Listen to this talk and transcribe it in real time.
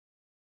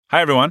Hi,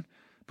 everyone.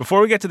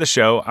 Before we get to the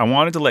show, I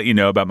wanted to let you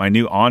know about my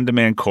new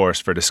on-demand course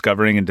for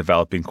discovering and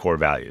developing core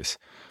values.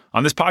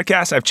 On this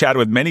podcast, I've chatted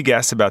with many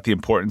guests about the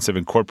importance of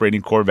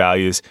incorporating core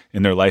values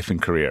in their life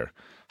and career.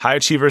 High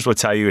achievers will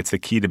tell you it's the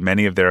key to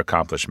many of their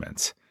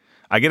accomplishments.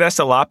 I get asked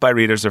a lot by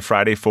readers of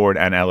Friday Forward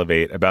and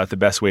Elevate about the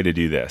best way to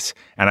do this,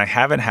 and I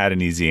haven't had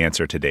an easy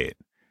answer to date.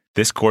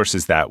 This course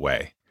is that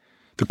way.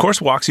 The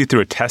course walks you through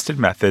a tested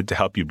method to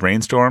help you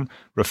brainstorm,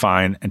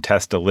 refine, and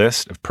test a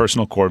list of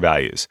personal core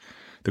values.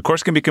 The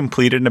course can be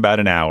completed in about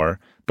an hour,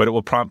 but it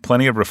will prompt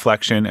plenty of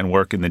reflection and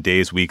work in the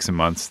days, weeks, and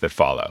months that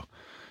follow.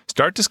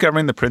 Start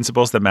discovering the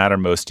principles that matter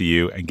most to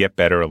you and get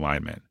better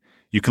alignment.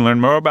 You can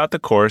learn more about the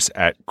course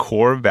at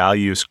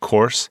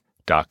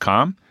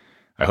corevaluescourse.com.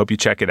 I hope you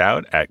check it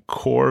out at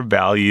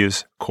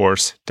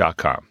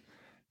corevaluescourse.com.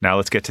 Now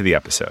let's get to the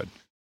episode.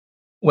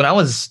 When I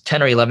was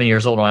 10 or 11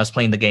 years old, when I was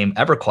playing the game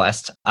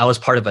EverQuest, I was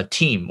part of a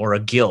team or a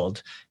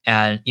guild.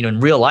 And,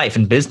 in real life,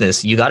 in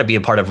business, you got to be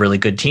a part of really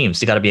good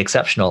teams. You got to be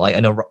exceptional. I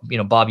know,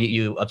 Bob,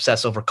 you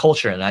obsess over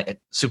culture, and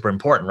it's super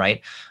important, right?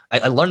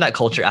 I learned that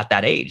culture at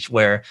that age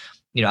where,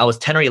 I was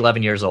 10 or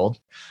 11 years old,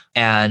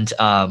 and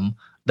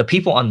the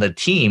people on the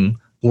team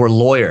were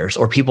lawyers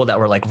or people that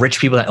were like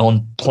rich people that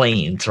owned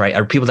planes, right?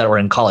 Or people that were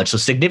in college, so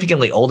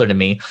significantly older than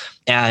me.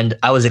 And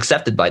I was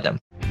accepted by them.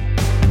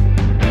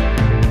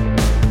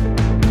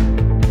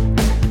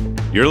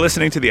 You're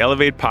listening to the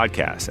Elevate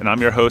Podcast, and I'm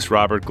your host,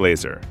 Robert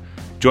Glazer.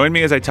 Join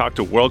me as I talk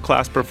to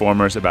world-class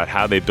performers about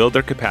how they build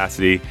their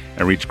capacity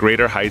and reach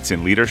greater heights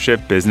in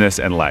leadership, business,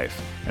 and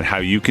life, and how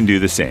you can do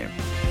the same.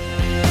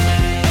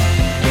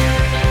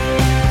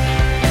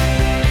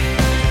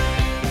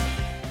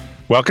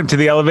 Welcome to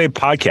the Elevate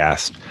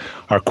Podcast.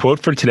 Our quote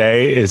for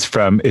today is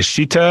from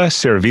Ishita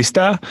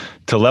Sirivista: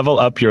 "To level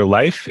up your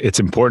life,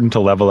 it's important to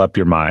level up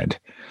your mind."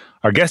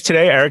 Our guest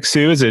today, Eric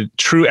Siu, is a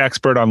true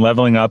expert on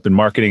leveling up in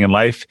marketing and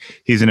life.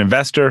 He's an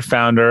investor,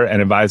 founder,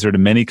 and advisor to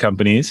many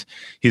companies.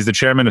 He's the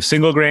chairman of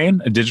Single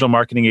Grain, a digital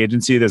marketing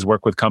agency that has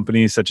worked with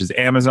companies such as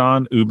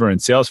Amazon, Uber, and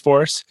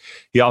Salesforce.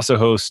 He also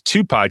hosts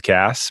 2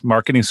 podcasts,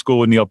 Marketing School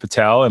with Neil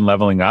Patel and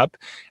Leveling Up.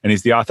 And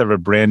he's the author of a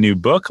brand new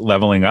book,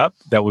 Leveling Up,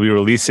 that will be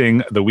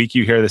releasing the week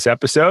you hear this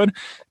episode.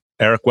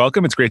 Eric,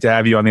 welcome. It's great to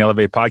have you on the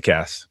Elevate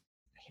Podcast.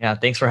 Yeah,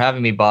 thanks for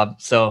having me,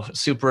 Bob. So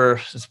it's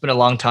been a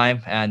long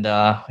time, and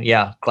glad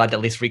to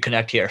at least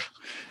reconnect here.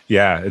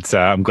 Yeah,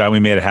 I'm glad we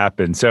made it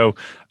happen. So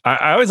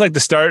I always like to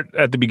start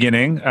at the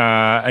beginning,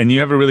 and you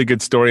have a really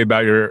good story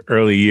about your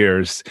early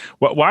years.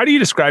 Why do you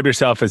describe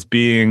yourself as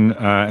being,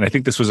 and I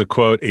think this was a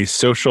quote, a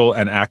social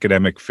and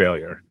academic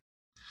failure?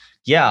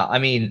 Yeah, I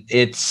mean,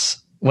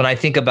 it's when I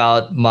think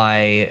about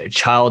my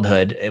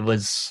childhood, it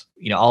was,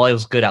 all I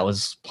was good at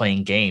was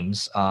playing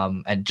games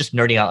and just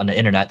nerding out on the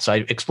internet. So I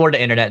explored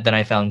the internet, then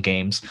I found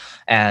games.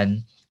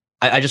 And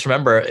I just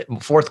remember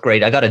 4th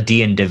grade, I got a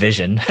D in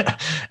division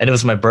and it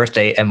was my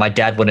birthday and my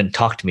dad wouldn't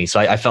talk to me. So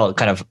I felt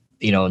kind of,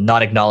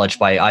 not acknowledged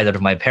by either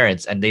of my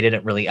parents, and they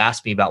didn't really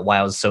ask me about why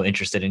I was so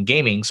interested in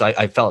gaming. So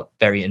I felt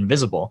very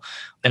invisible.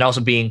 And also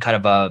being kind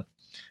of a,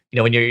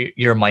 when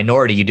you're a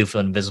minority, you do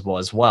feel invisible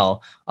as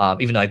well.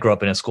 Even though I grew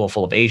up in a school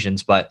full of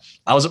Asians, but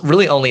I was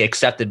really only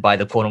accepted by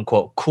the quote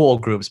unquote cool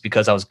groups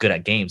because I was good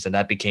at games, and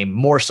that became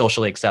more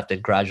socially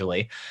accepted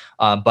gradually.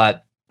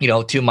 But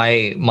to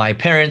my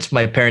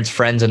parents'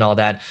 friends and all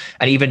that,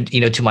 and even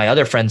to my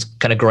other friends,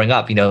 kind of growing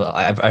up,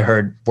 I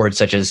heard words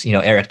such as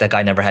Eric, that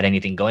guy never had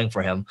anything going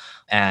for him,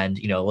 and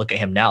look at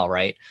him now,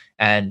 right?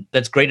 And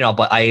that's great and all,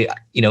 but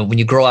when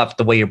you grow up,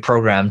 the way you're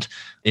programmed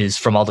is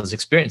from all those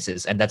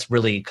experiences, and that's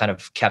really kind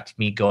of kept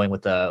me going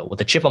with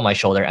a chip on my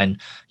shoulder.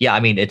 And yeah, I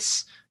mean,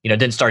 it's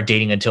didn't start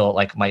dating until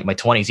like my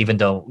 20s, even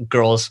though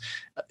girls,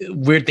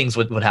 weird things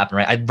would happen,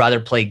 right? I'd rather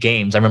play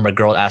games. I remember a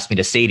girl asked me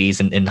to Sadie's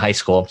in high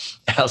school,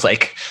 and I was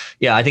like,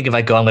 yeah, I think if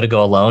I go, I'm going to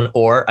go alone,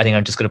 or I think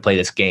I'm just going to play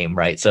this game,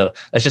 right? So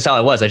that's just how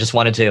I was. I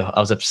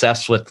was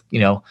obsessed with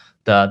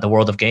the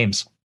world of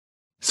games.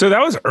 So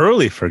that was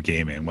early for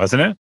gaming,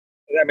 wasn't it?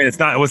 I mean,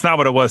 it was not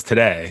what it was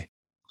today.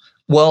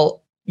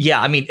 Well, yeah,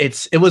 I mean,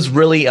 it was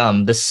really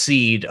the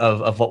seed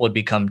of what would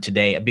become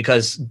today,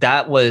 because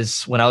that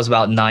was when I was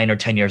about 9 or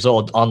 10 years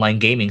old. Online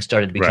gaming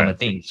started to become a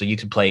thing. So you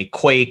could play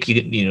Quake,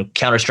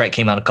 Counter-Strike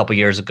came out a couple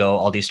years ago,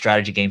 all these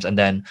strategy games. And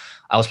then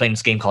I was playing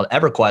this game called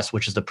EverQuest,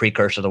 which is the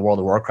precursor to the World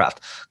of Warcraft.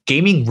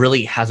 Gaming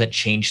really hasn't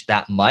changed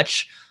that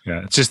much.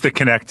 Yeah, it's just the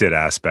connected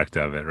aspect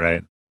of it,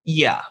 right?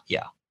 Yeah.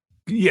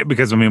 Yeah,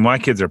 because I mean, my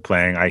kids are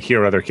playing. I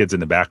hear other kids in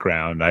the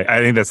background.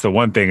 I think that's the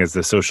one thing, is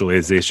the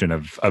socialization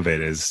of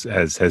it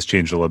has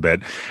changed a little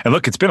bit. And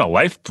look, it's been a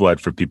lifeblood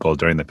for people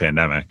during the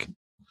pandemic.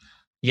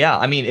 Yeah,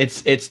 I mean,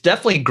 it's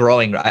definitely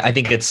growing. I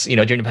think it's,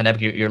 during the pandemic,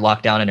 you're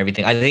locked down and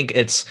everything. I think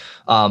it's,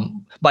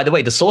 by the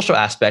way, the social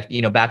aspect,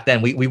 back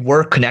then we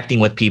were connecting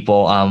with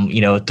people,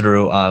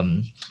 through,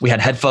 we had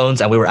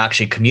headphones and we were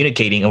actually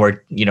communicating, and we're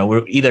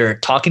either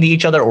talking to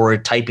each other or we're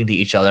typing to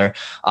each other,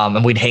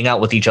 and we'd hang out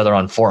with each other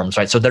on forums,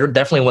 right? So there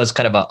definitely was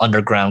kind of an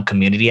underground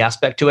community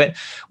aspect to it.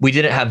 We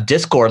didn't have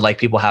Discord like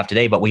people have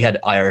today, but we had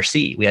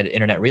IRC, we had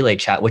Internet Relay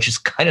Chat, which is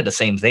kind of the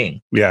same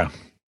thing. Yeah.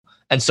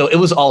 And so it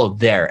was all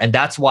there. And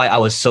that's why I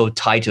was so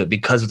tied to it,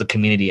 because of the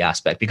community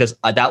aspect, because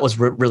that was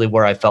really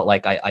where I felt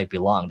like I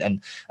belonged.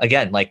 And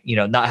again, like,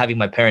 not having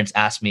my parents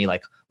ask me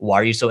like, why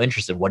are you so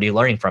interested? What are you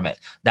learning from it?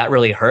 That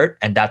really hurt.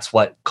 And that's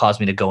what caused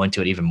me to go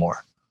into it even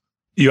more.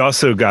 You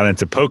also got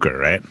into poker,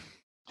 right?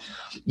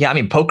 Yeah. I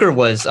mean, poker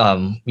was,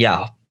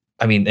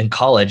 in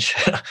college,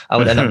 I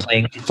would end up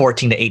playing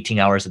 14 to 18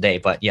 hours a day.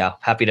 But yeah,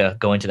 happy to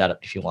go into that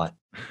if you want.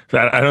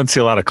 I don't see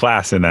a lot of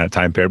class in that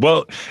time period.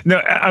 Well, no,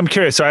 I'm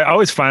curious. So I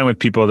always find with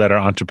people that are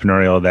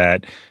entrepreneurial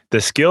that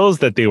the skills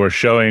that they were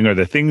showing or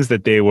the things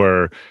that they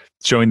were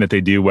showing that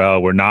they do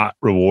well were not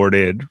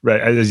rewarded,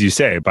 right? As you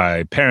say,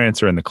 by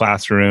parents or in the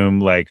classroom.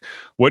 Like,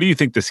 what do you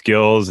think the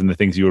skills and the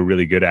things you were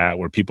really good at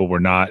where people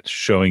were not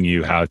showing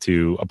you how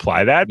to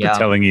apply that, but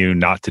telling you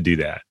not to do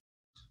that?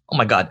 Oh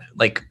my God.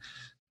 Like,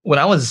 when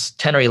I was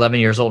 10 or 11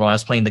 years old, when I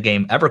was playing the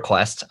game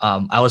EverQuest,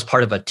 I was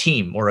part of a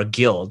team or a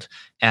guild.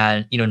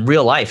 And, in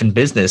real life, in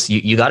business,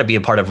 you got to be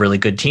a part of really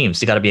good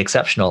teams. You got to be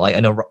exceptional. I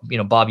know,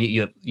 Bob,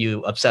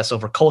 you obsess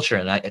over culture,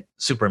 and it's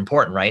super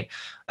important, right?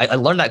 I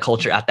learned that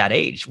culture at that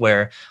age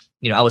where,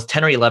 I was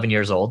 10 or 11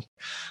 years old,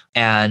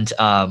 and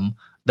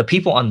the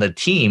people on the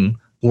team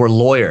were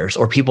lawyers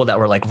or people that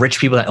were like rich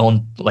people that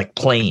own like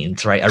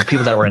planes, right? Or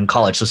people that were in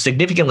college. So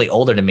significantly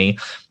older than me.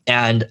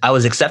 And I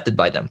was accepted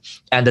by them.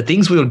 And the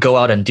things we would go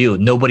out and do,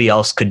 nobody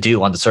else could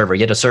do on the server.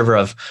 You had a server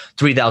of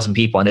 3,000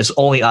 people, and it's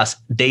only us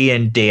day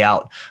in, day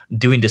out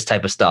doing this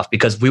type of stuff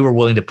because we were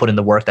willing to put in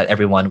the work that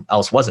everyone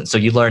else wasn't. So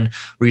you learn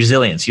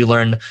resilience, you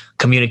learn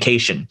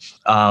communication,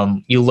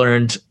 you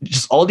learned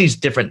just all these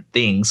different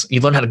things.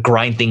 You learn how to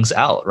grind things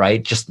out,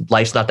 right? Just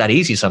life's not that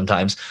easy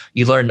sometimes.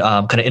 You learn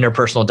kind of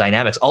interpersonal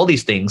dynamics, all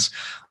these things,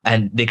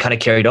 and they kind of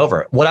carried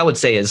over. What I would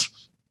say is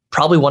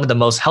probably one of the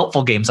most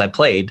helpful games I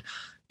played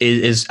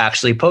is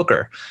actually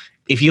poker.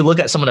 If you look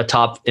at some of the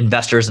top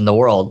investors in the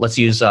world, let's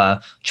use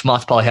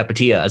Chamath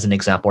Palihapitiya as an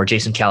example, or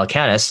Jason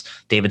Calacanis,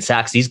 David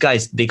Sachs. These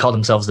guys, they call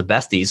themselves the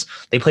besties.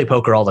 They play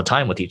poker all the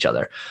time with each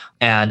other.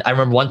 And I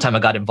remember one time I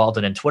got involved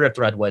in a Twitter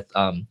thread with,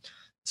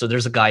 so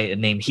there's a guy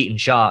named Heaton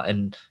Shah,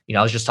 and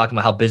I was just talking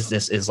about how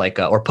business is like,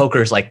 or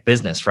poker is like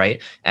business,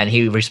 right? And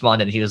he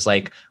responded, he was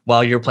like,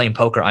 "While you're playing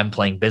poker, I'm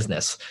playing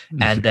business."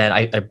 And then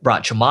I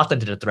brought Chamath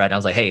into the thread, and I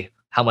was like, "Hey,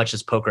 how much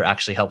does poker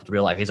actually help with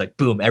real life?" He's like,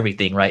 "Boom,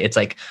 everything," right? It's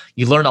like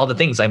you learn all the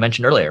things I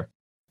mentioned earlier.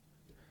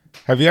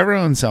 Have you ever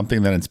owned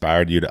something that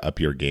inspired you to up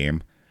your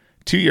game?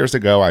 2 years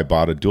ago, I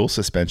bought a dual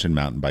suspension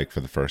mountain bike for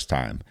the first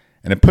time,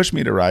 and it pushed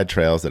me to ride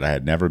trails that I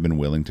had never been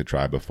willing to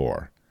try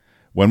before.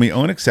 When we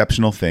own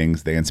exceptional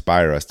things, they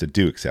inspire us to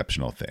do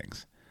exceptional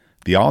things.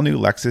 The all-new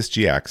Lexus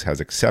GX has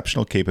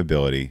exceptional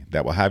capability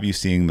that will have you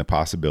seeing the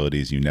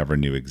possibilities you never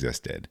knew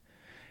existed.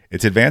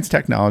 Its advanced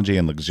technology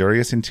and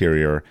luxurious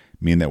interior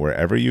mean that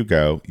wherever you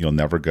go, you'll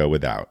never go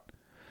without.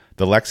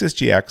 The Lexus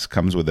GX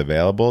comes with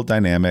available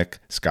dynamic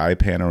sky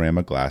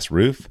panorama glass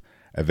roof,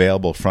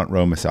 available front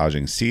row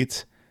massaging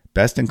seats,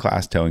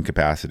 best-in-class towing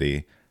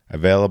capacity,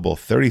 available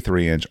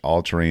 33-inch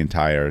all-terrain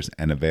tires,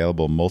 and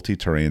available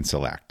multi-terrain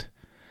select.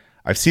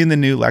 I've seen the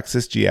new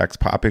Lexus GX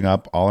popping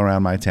up all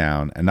around my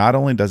town, and not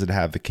only does it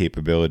have the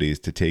capabilities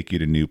to take you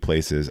to new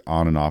places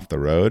on and off the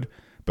road,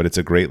 but it's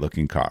a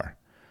great-looking car.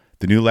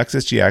 The new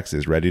Lexus GX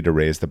is ready to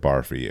raise the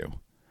bar for you.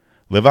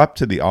 Live up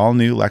to the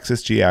all-new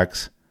Lexus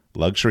GX,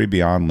 luxury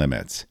beyond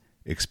limits.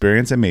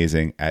 Experience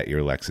amazing at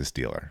your Lexus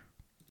dealer.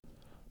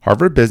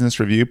 Harvard Business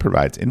Review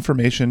provides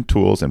information,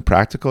 tools, and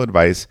practical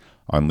advice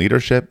on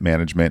leadership,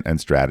 management, and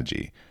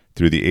strategy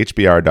through the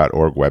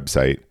HBR.org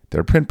website,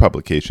 their print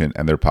publication,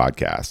 and their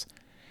podcast.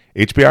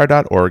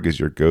 HBR.org is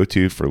your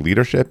go-to for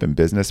leadership and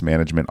business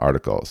management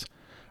articles.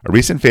 A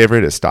recent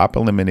favorite is Stop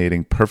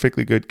Eliminating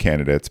Perfectly Good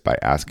Candidates by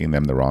Asking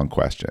Them the Wrong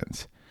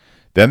Questions.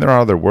 Then there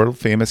are their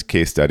world-famous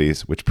case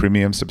studies, which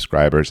premium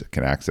subscribers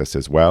can access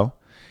as well.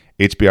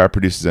 HBR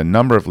produces a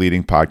number of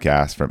leading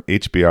podcasts, from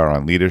HBR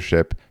on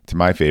Leadership to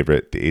my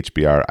favorite, the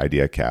HBR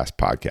IdeaCast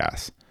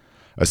podcast.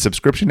 A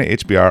subscription to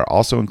HBR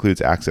also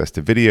includes access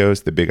to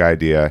videos, The Big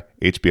Idea,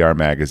 HBR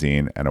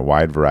Magazine, and a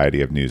wide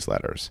variety of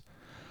newsletters.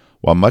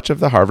 While much of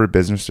the Harvard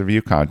Business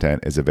Review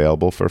content is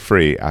available for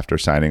free after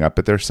signing up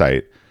at their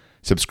site,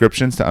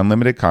 subscriptions to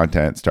unlimited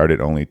content start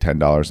at only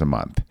 $10 a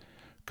month.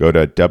 Go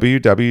to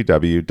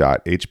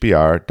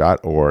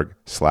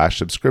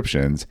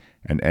www.hbr.org/subscriptions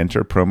and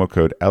enter promo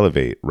code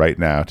ELEVATE right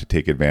now to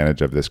take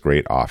advantage of this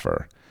great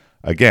offer.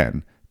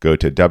 Again, go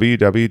to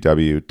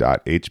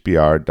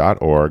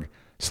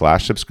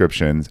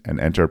www.hbr.org/subscriptions and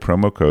enter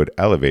promo code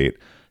ELEVATE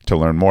to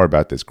learn more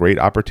about this great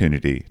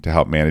opportunity to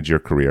help manage your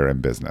career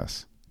and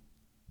business.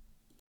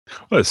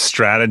 Well,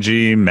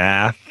 strategy,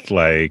 math,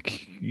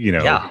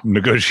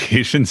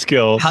 negotiation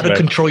skills. How to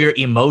control your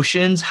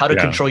emotions, how to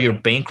control your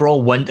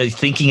bankroll, when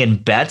thinking in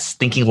bets,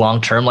 thinking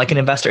long-term like an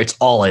investor. It's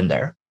all in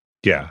there.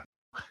 Yeah.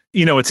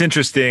 It's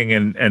interesting,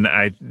 and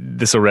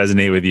this will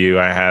resonate with you.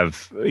 I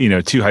have,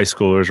 2 high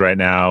schoolers right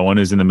now, one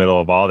who's in the middle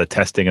of all the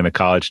testing and the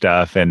college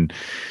stuff. And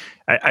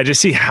I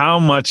just see how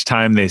much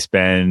time they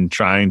spend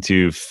trying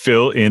to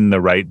fill in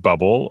the right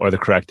bubble or the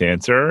correct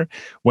answer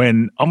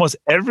when almost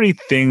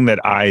everything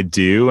that I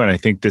do, and I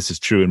think this is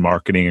true in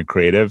marketing and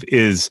creative,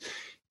 is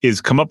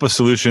come up with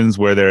solutions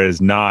where there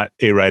is not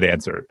a right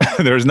answer.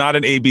 There's not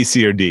an A, B,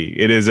 C, or D.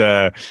 It is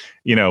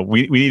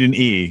we need an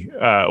E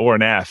or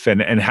an F,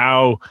 and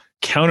how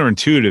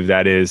counterintuitive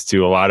that is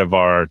to a lot of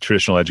our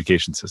traditional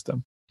education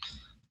system.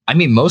 I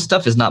mean, most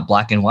stuff is not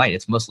black and white.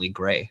 It's mostly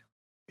gray.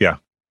 Yeah.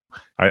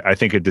 I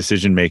think of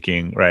decision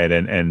making, right?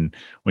 And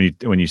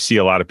when you see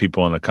a lot of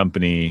people in a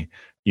company,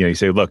 you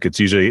say, look, it's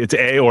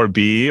A or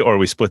B, or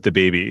we split the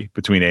baby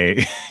between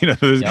A.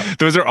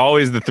 Those are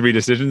always the three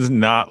decisions.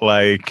 Not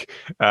like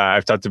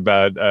I've talked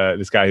about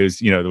this guy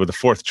who's with the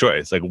fourth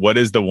choice. Like, what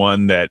is the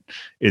one that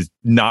is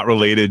not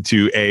related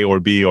to A or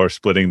B or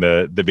splitting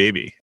the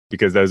baby?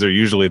 Because those are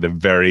usually the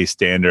very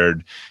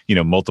standard,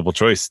 multiple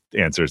choice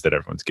answers that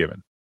everyone's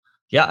given.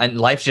 Yeah,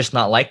 and life's just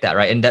not like that,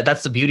 right? And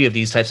that's the beauty of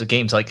these types of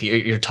games. Like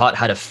you're taught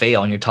how to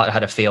fail, and you're taught how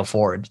to fail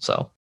forward.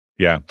 So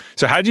yeah.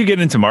 So how did you get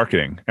into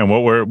marketing, and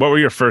what were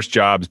your first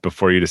jobs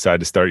before you decided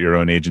to start your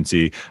own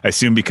agency? I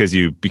assume because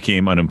you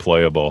became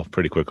unemployable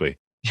pretty quickly.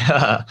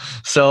 Yeah.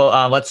 So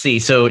let's see.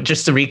 So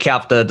just to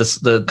recap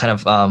the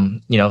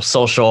kind of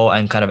social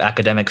and kind of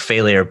academic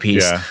failure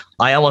piece. Yeah.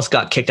 I almost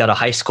got kicked out of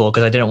high school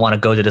because I didn't want to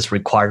go to this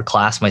required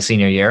class my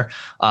senior year.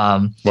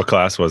 What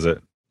class was it?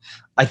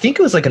 I think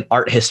it was like an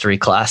art history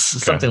class,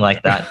 something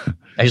like that.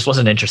 I just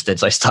wasn't interested,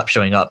 so I stopped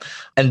showing up.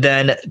 And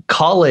then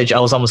college, I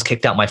was almost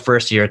kicked out my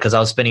first year because I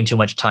was spending too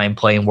much time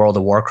playing World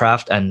of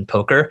Warcraft and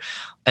poker.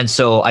 And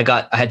so I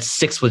had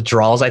 6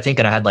 withdrawals, I think,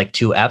 and I had like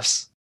 2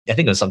 Fs. I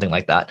think it was something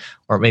like that,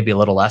 or maybe a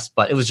little less,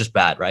 but it was just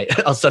bad, right?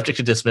 I was subject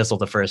to dismissal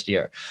the first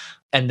year.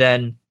 And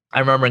then I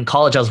remember in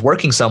college, I was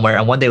working somewhere,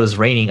 and one day it was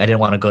raining. I didn't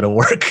want to go to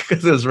work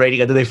because it was raining,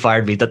 and then they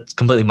fired me. That's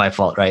completely my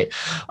fault, right?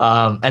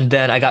 And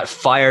then I got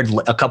fired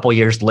a couple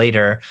years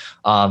later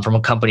from a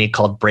company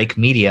called Break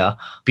Media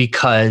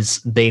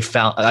because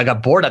I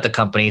got bored at the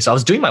company. So I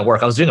was doing my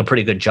work. I was doing a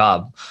pretty good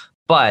job,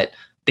 but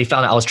they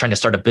found out I was trying to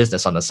start a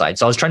business on the side.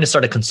 So I was trying to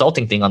start a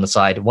consulting thing on the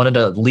side. One of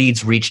the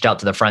leads reached out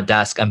to the front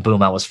desk, and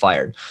boom, I was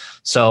fired.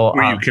 So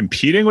were you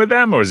competing with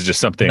them, or was it just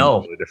something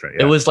totally different?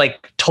 Yeah. It was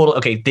like total.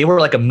 Okay, they were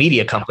like a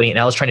media company, and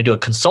I was trying to do a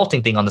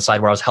consulting thing on the side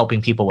where I was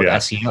helping people with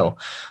SEO.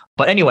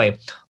 But anyway,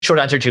 short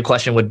answer to your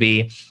question would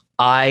be,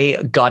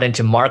 I got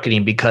into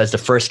marketing because the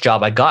first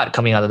job I got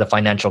coming out of the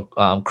financial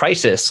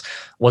crisis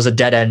was a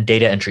dead-end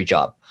data entry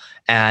job.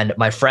 And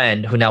my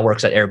friend who now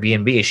works at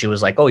Airbnb, she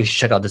was like, oh, you should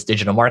check out this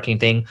digital marketing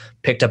thing,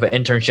 picked up an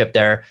internship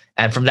there.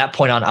 And from that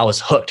point on, I was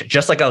hooked.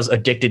 Just like I was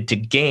addicted to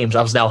games,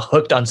 I was now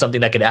hooked on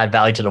something that could add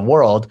value to the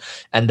world.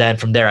 And then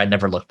from there, I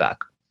never looked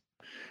back.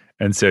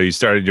 And so you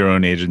started your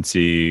own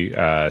agency,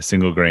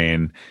 Single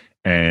Grain.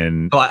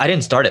 And I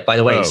didn't start it, by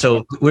the way. Oh.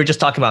 So we were just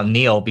talking about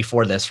Neil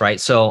before this, right?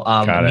 So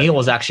Neil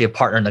was actually a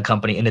partner in the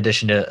company in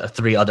addition to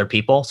 3 other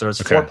people. So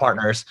there's 4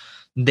 partners.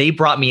 They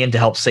brought me in to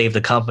help save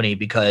the company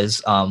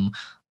because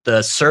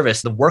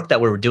the work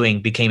that we were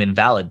doing became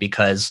invalid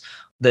because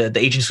the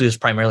agency was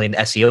primarily an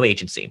SEO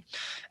agency.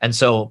 And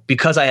so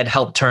because I had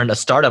helped turn a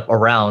startup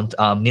around,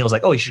 Neil was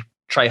like, oh, you should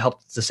try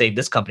help to save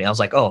this company. I was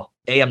like, oh,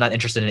 A, I'm not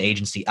interested in an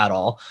agency at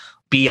all.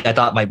 B, I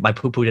thought my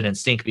poo-poo didn't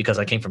stink because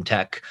I came from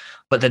tech.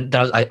 But then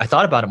I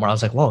thought about it more. I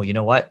was like, whoa, you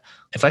know what?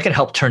 If I can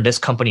help turn this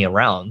company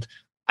around,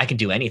 I can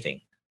do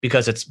anything.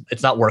 Because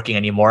it's not working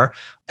anymore.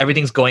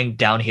 Everything's going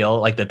downhill.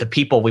 Like the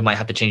people, we might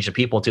have to change the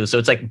people too. So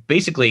it's like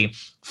basically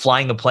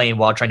flying the plane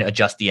while trying to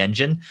adjust the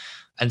engine.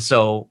 And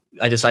so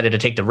I decided to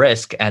take the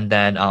risk. And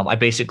then I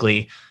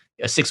basically,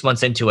 6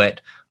 months into it,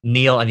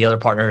 Neil and the other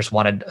partners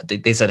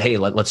they said, hey,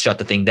 let's shut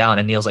the thing down.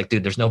 And Neil's like,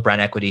 dude, there's no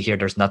brand equity here.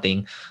 There's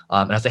nothing.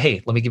 And I said,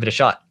 hey, let me give it a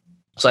shot.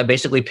 So I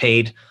basically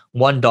paid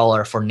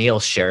 $1 for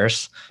Neil's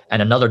shares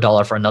and another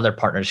 $1 for another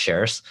partner's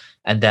shares.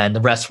 And then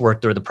the rest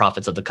worked through the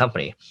profits of the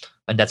company.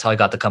 And that's how I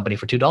got the company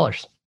for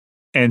 $2.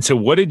 And so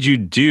what did you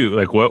do?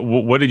 Like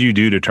what did you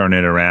do to turn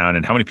it around?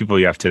 And how many people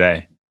do you have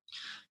today?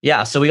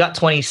 Yeah, so we got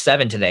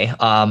 27 today.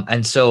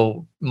 And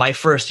so my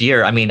first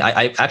year, I mean,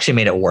 I actually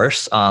made it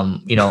worse.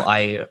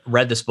 I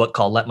read this book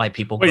called Let My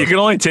People Go. Well, you can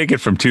only take it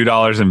from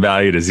 $2 in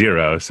value to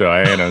 0. So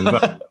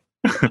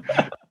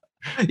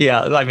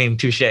Yeah, I mean,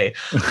 touche.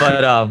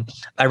 But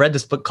I read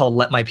this book called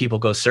Let My People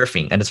Go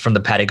Surfing, and it's from the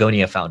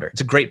Patagonia founder.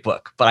 It's a great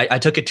book, but I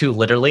took it too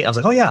literally. I was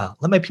like, oh yeah,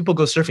 let my people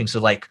go surfing. So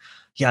like,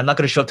 yeah, I'm not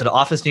going to show up to the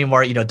office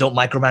anymore. Don't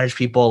micromanage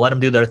people. Let them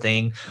do their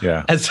thing.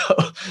 Yeah. And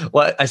so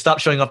I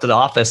stopped showing up to the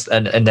office,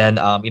 and then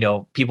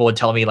people would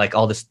tell me like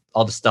all this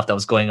stuff that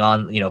was going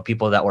on.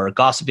 People that were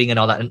gossiping and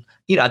all that. And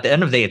at the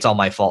end of the day, it's all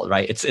my fault,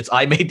 right? It's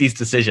I made these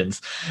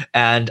decisions,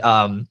 and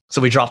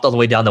so we dropped all the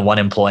way down to 1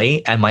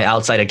 employee. And my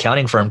outside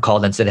accounting firm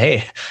called and said,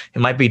 hey, it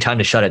might be time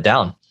to shut it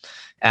down.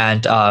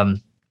 And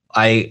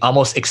I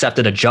almost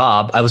accepted a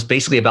job. I was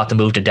basically about to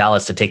move to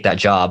Dallas to take that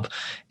job.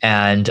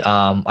 And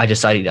I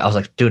decided, I was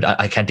like, dude,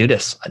 I can't do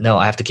this. No,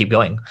 I have to keep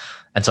going.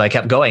 And so I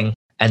kept going.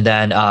 And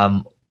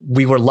then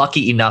we were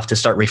lucky enough to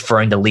start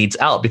referring the leads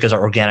out because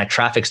our organic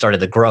traffic started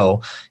to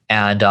grow.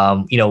 And,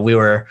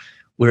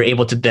 we we were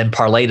able to then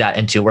parlay that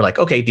into, we're like,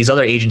 okay, these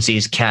other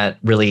agencies can't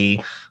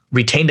really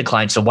retain the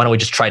client, so why don't we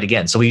just try it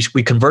again? So we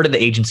converted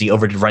the agency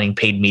over to running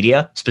paid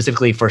media,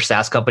 specifically for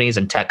SaaS companies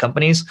and tech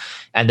companies.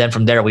 And then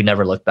from there, we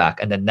never looked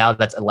back. And then now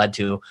that's led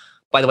to,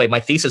 by the way,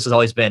 my thesis has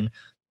always been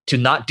to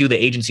not do the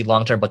agency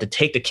long-term, but to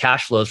take the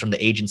cash flows from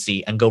the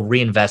agency and go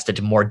reinvest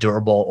into more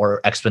durable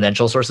or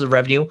exponential sources of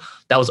revenue.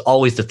 That was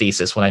always the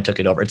thesis when I took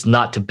it over. It's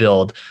not to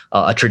build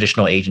a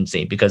traditional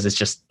agency because it's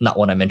just not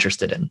what I'm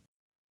interested in.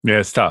 Yeah,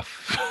 it's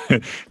tough.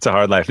 It's a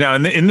hard life. Now,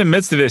 in the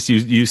midst of this,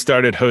 you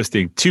started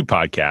hosting 2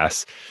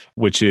 podcasts,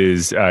 which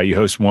is you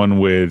host one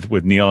with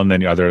Neil and then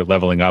the other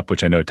Leveling Up,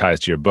 which I know ties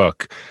to your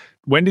book.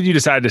 When did you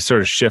decide to sort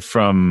of shift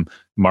from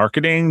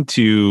marketing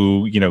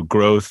to,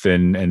 growth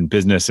and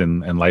business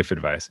and life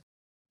advice?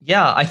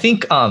 Yeah, I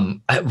think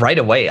right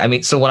away. I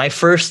mean, so when I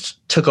first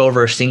took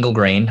over Single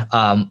Grain,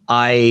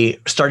 I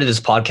started this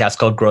podcast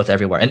called Growth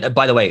Everywhere. And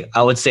by the way,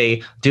 I would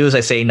say, do as I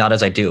say, not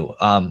as I do.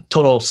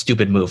 Total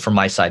stupid move from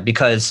my side,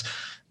 because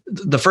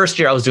the first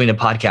year I was doing the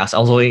podcast, I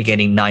was only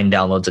getting 9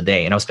 downloads a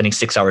day and I was spending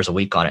 6 hours a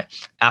week on it.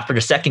 After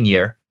the second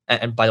year,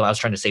 and by the way, I was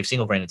trying to save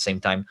Single Grain at the same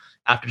time.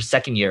 After the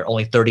second year,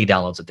 only 30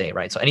 downloads a day,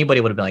 right? So anybody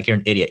would have been like, you're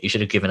an idiot. You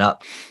should have given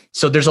up.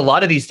 So there's a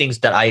lot of these things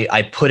that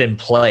I put in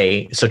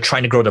play. So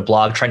trying to grow the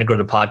blog, trying to grow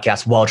the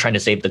podcast while trying to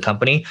save the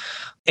company.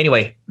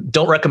 Anyway,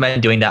 don't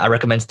recommend doing that. I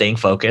recommend staying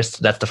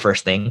focused. That's the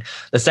first thing.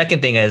 The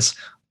second thing is,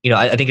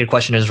 I think your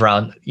question is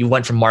around, you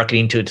went from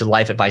marketing to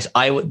life advice.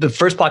 The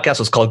first podcast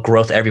was called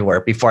Growth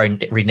Everywhere before I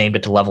renamed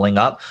it to Leveling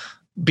Up.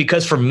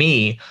 Because for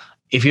me,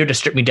 if you were to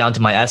strip me down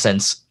to my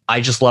essence, I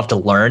just love to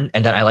learn,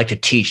 and then I like to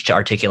teach, to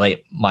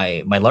articulate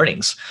my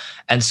learnings.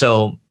 And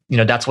so,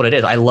 that's what it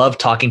is. I love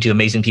talking to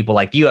amazing people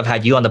like you. I've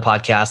had you on the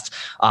podcast.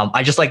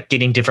 I just like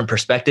getting different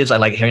perspectives. I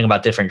like hearing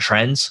about different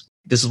trends.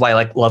 This is why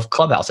I love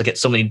Clubhouse. I get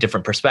so many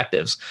different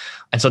perspectives.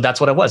 And so that's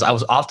what it was. I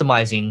was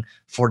optimizing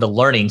for the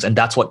learnings, and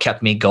that's what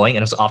kept me going.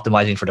 And it was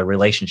optimizing for the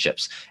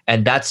relationships.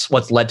 And that's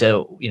what's led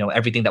to,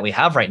 everything that we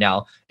have right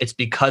now. It's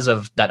because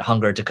of that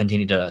hunger to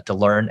continue to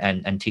learn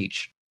and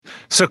teach.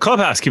 So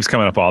Clubhouse keeps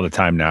coming up all the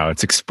time now.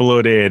 It's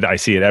exploded. I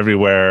see it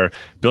everywhere.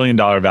 $1 billion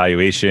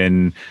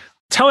valuation.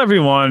 Tell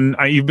everyone,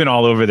 you've been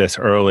all over this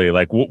early,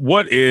 like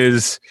what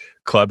is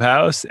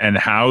Clubhouse and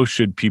how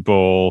should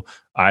people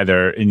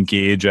either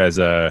engage as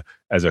a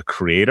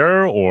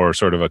creator or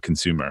sort of a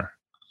consumer?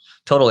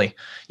 Totally.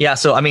 Yeah.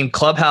 So,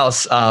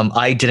 Clubhouse,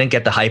 I didn't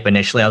get the hype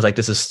initially. I was like,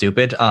 this is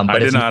stupid. But I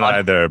did not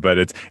either, but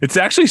it's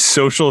actually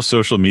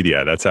social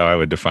media. That's how I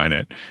would define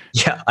it.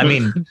 Yeah.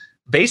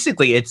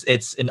 Basically,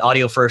 it's an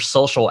audio first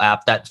social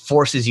app that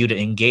forces you to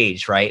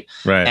engage, right?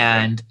 Right.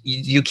 And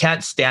you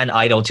can't stand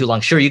idle too long.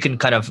 Sure, you can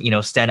kind of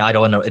stand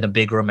idle in a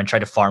big room and try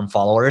to farm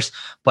followers,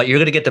 but you're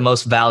going to get the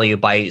most value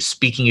by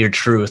speaking your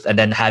truth and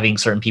then having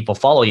certain people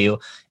follow you,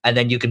 and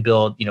then you can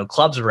build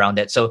clubs around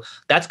it. So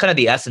that's kind of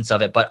the essence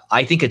of it. But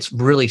I think it's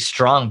really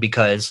strong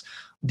because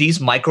these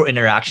micro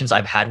interactions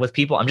I've had with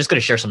people. I'm just going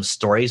to share some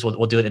stories.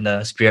 We'll do it in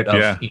the spirit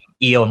of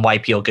EO and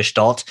YPO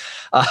Gestalt.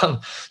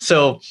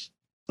 So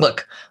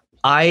look.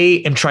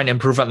 I am trying to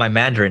improve on my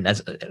Mandarin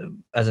as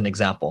an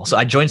example. So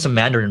I joined some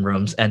Mandarin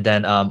rooms, and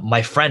then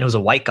my friend, who's a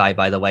white guy,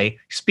 by the way,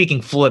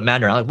 speaking fluent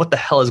Mandarin. I'm like, what the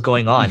hell is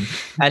going on?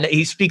 And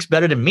he speaks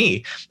better than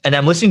me. And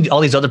I'm listening to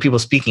all these other people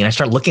speaking, and I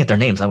start looking at their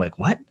names. I'm like,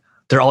 what?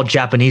 They're all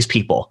Japanese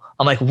people.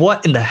 I'm like,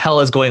 what in the hell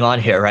is going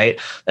on here, right?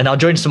 And I'll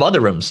join some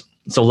other rooms.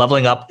 So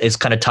Leveling Up is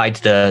kind of tied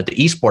to the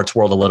esports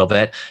world a little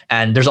bit.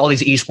 And there's all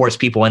these esports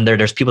people in there.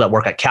 There's people that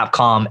work at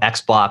Capcom,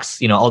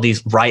 Xbox, all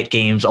these Riot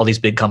Games, all these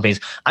big companies.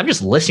 I'm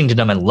just listening to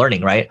them and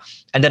learning, right?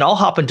 And then I'll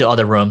hop into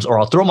other rooms, or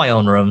I'll throw my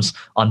own rooms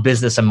on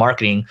business and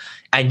marketing.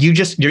 And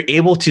you're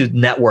able to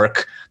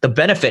network. The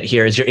benefit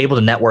here is you're able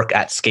to network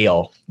at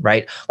scale,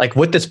 right? Like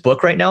with this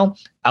book right now,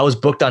 I was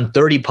booked on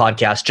 30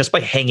 podcasts just by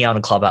hanging out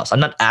in Clubhouse. I'm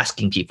not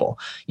asking people.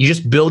 You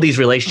just build these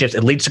relationships.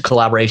 It leads to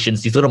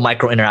collaborations. These little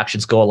micro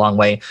interactions go a long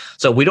way.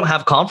 So we don't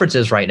have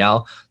conferences right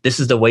now. This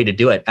is the way to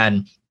do it.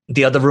 And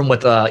the other room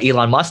with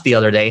Elon Musk the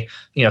other day,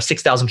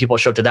 6,000 people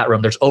showed to that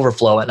room. There's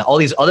overflow. And all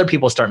these other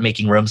people start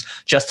making rooms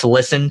just to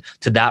listen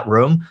to that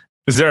room.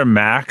 Is there a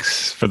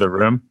max for the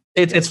room?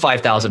 It's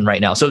 5,000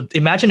 right now. So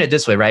imagine it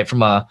this way, right?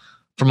 From a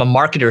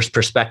marketer's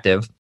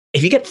perspective,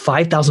 if you get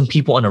 5,000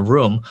 people in a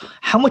room,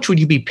 how much would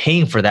you be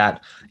paying for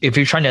that if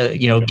you're trying to,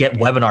 get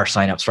webinar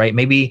signups, right?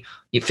 Maybe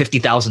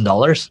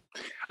 $50,000.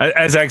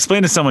 As I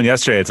explained to someone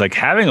yesterday, it's like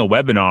having a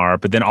webinar,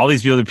 but then all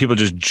these other people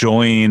just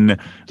join.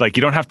 Like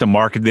you don't have to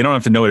market. They don't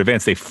have to know in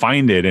advance. They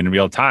find it in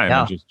real time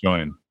and just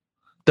join.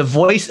 The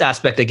voice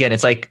aspect, again,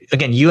 it's like,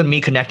 you and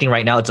me connecting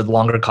right now, it's a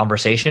longer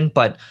conversation,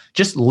 but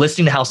just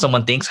listening to how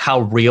someone thinks,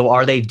 how real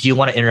are they? Do you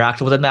want to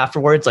interact with them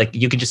afterwards? Like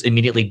you can just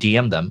immediately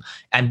DM them.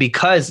 And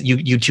because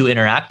you two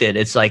interacted,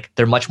 it's like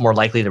they're much more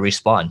likely to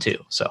respond too.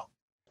 So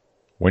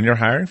when you're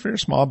hiring for your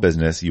small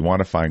business, you want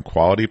to find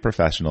quality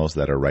professionals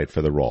that are right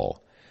for the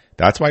role.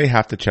 That's why you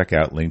have to check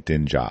out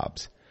LinkedIn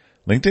Jobs.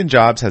 LinkedIn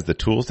Jobs has the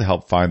tools to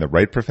help find the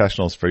right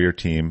professionals for your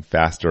team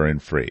faster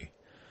and free.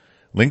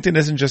 LinkedIn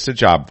isn't just a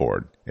job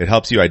board. It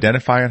helps you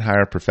identify and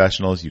hire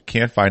professionals you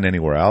can't find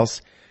anywhere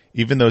else,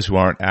 even those who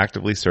aren't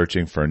actively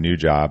searching for a new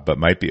job but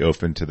might be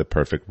open to the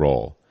perfect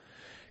role.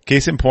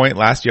 Case in point,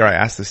 last year I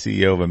asked the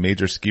CEO of a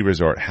major ski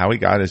resort how he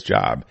got his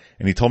job,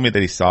 and he told me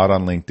that he saw it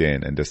on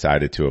LinkedIn and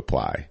decided to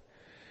apply.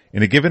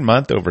 In a given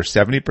month, over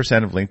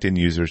 70% of LinkedIn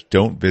users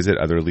don't visit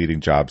other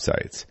leading job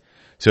sites.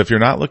 So if you're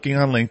not looking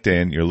on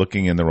LinkedIn, you're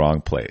looking in the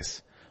wrong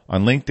place.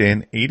 On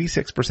LinkedIn,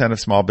 86% of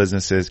small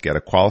businesses get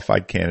a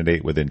qualified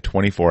candidate within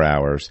 24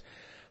 hours.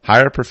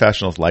 Hire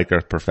professionals like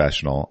a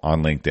professional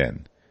on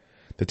LinkedIn.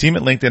 The team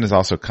at LinkedIn is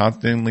also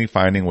constantly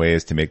finding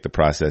ways to make the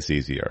process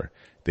easier.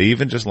 They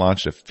even just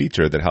launched a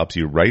feature that helps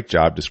you write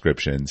job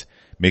descriptions,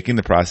 making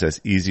the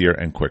process easier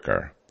and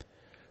quicker.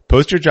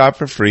 Post your job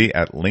for free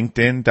at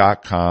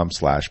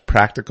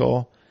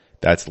linkedin.com/practical.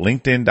 That's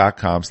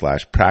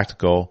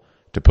linkedin.com/practical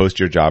to post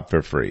your job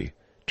for free.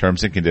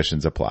 Terms and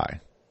conditions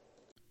apply.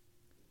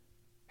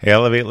 Hey,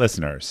 Elevate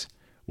listeners.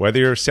 Whether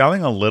you're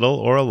selling a little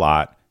or a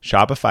lot,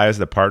 Shopify is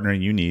the partner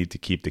you need to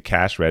keep the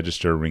cash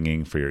register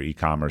ringing for your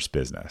e-commerce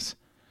business.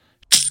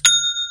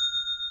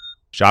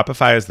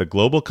 Shopify is the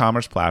global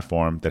commerce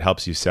platform that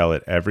helps you sell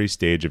at every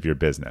stage of your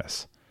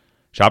business.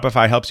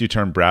 Shopify helps you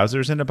turn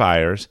browsers into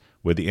buyers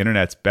with the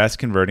internet's best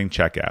converting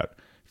checkout,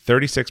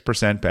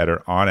 36%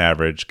 better on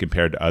average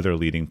compared to other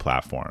leading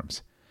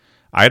platforms.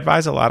 I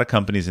advise a lot of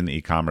companies in the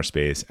e-commerce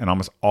space, and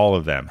almost all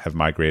of them have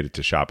migrated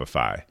to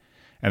Shopify.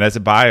 And as a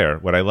buyer,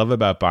 what I love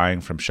about buying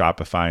from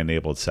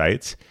Shopify-enabled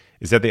sites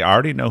is that they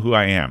already know who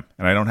I am,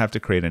 and I don't have to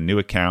create a new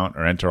account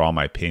or enter all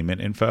my payment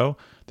info.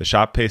 The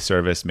Shop Pay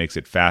service makes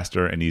it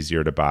faster and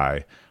easier to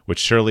buy, which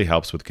surely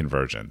helps with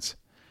conversions.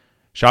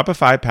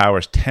 Shopify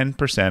powers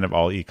 10% of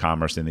all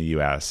e-commerce in the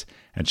US,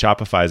 and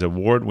Shopify's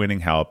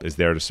award-winning help is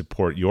there to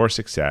support your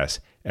success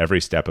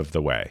every step of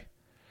the way.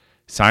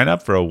 Sign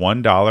up for a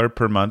 $1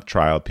 per month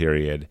trial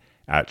period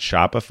at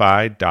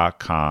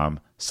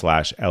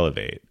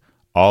shopify.com/elevate,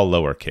 all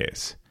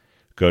lowercase.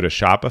 Go to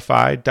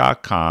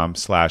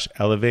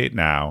shopify.com/elevate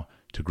now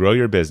to grow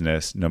your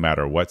business no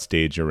matter what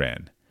stage you're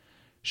in.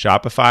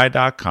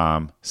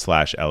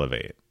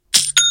 Shopify.com/elevate.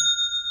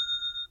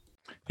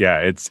 Yeah,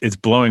 it's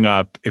blowing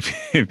up. If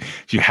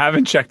you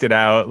haven't checked it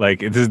out, like,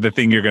 this is the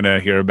thing you're going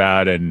to hear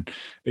about. And,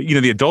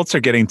 the adults are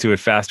getting to it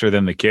faster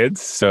than the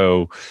kids.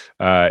 So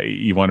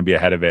you want to be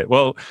ahead of it.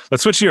 Well,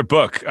 let's switch to your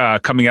book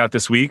coming out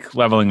this week,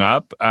 Leveling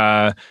Up.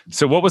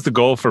 So what was the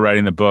goal for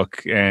writing the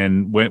book?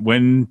 And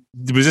when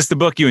was this the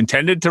book you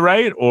intended to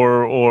write,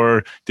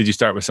 or did you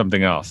start with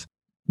something else?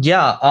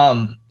 Yeah.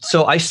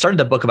 So I started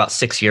the book about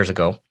 6 years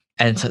ago.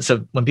 And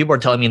so when people were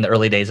telling me in the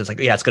early days, it's like,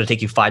 yeah, it's going to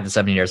take you 5 to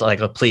 7 years. I'm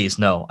like, oh, please,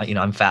 no,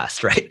 I'm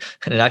fast, right?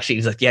 And it actually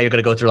is like, yeah, you're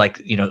going to go through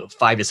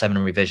 5 to 7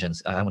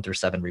 revisions. I went through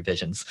 7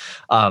 revisions.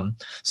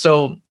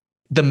 So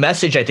the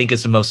message, I think,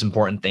 is the most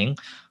important thing,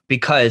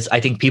 because I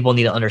think people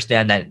need to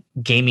understand that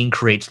gaming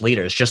creates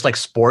leaders. Just like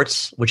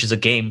sports, which is a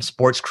game,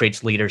 sports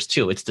creates leaders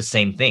too. It's the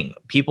same thing.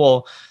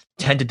 People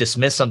tend to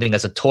dismiss something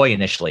as a toy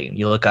initially.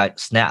 You look at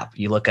Snap,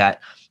 you look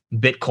at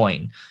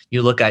Bitcoin,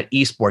 you look at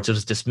esports, it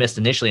was dismissed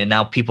initially, and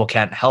now people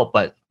can't help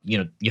but,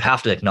 you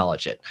have to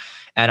acknowledge it.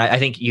 And I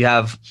think you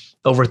have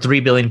over 3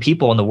 billion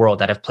people in the world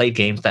that have played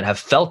games, that have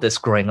felt this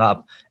growing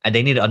up, and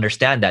they need to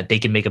understand that they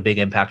can make a big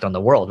impact on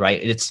the world, right?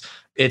 It's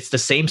the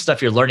same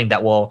stuff you're learning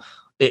that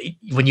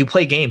when you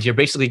play games, you're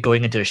basically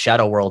going into a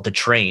shadow world to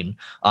train.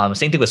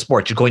 Same thing with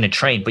sports. You're going to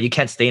train, but you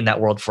can't stay in that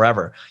world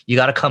forever. You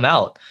got to come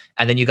out,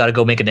 and then you got to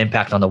go make an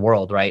impact on the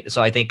world, right?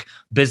 So I think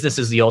business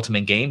is the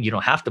ultimate game. You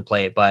don't have to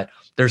play it, but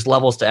there's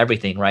levels to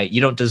everything, right?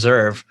 You don't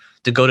deserve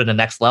to go to the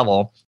next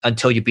level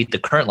until you beat the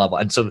current level.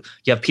 And so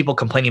you have people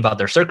complaining about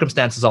their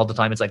circumstances all the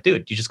time. It's like,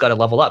 dude, you just got to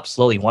level up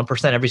slowly,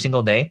 1% every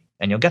single day,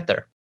 and you'll get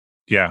there.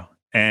 Yeah.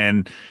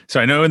 And so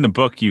I know in the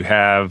book you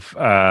have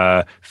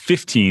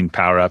 15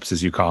 power-ups,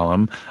 as you call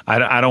them.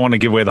 I don't want to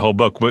give away the whole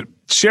book, but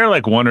share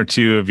like 1 or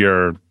 2 of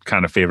your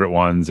kind of favorite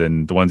ones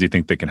and the ones you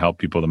think that can help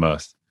people the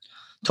most.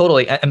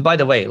 Totally. And by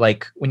the way,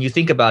 like, when you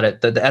think about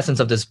it, the essence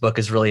of this book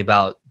is really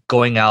about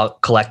going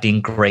out,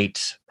 collecting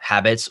great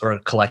habits or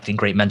collecting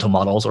great mental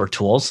models or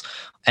tools.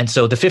 And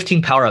so the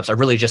 15 power-ups are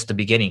really just the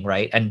beginning,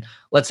 right? And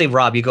let's say,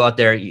 Rob, you go out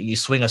there, you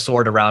swing a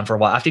sword around for a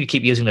while. After you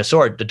keep using the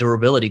sword, the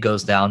durability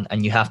goes down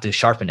and you have to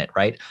sharpen it,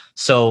 right?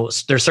 So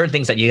there's certain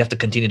things that you have to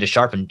continue to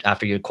sharpen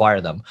after you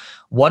acquire them.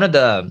 One of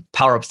the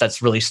power-ups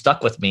that's really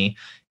stuck with me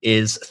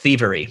is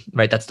thievery,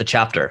 right? That's the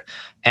chapter.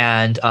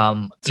 And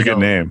it's a good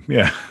name.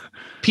 Yeah.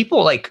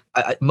 People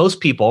most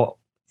people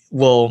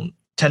will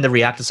tend to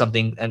react to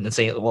something and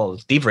say, well,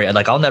 thievery,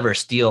 like, I'll never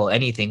steal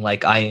anything.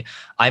 Like,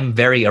 I'm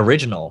very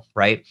original,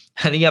 right?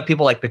 And then you have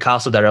people like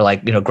Picasso that are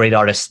like, great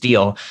artists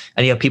steal.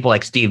 And you have people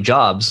like Steve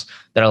Jobs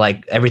that are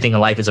like, everything in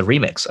life is a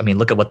remix. I mean,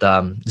 look at what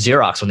the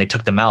Xerox, when they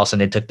took the mouse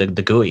and they took the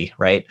GUI,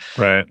 right?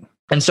 Right.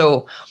 And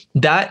so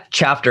that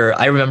chapter,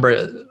 I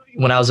remember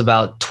when I was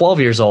about 12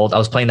 years old, I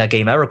was playing that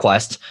game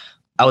EverQuest.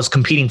 I was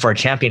competing for a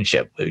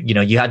championship.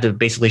 You had to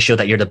basically show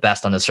that you're the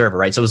best on the server,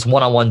 right? So it was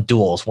one-on-one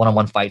duels,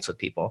 one-on-one fights with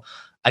people.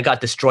 I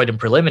got destroyed in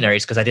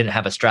preliminaries because I didn't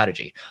have a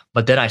strategy.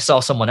 But then I saw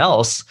someone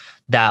else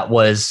that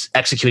was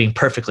executing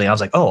perfectly. And I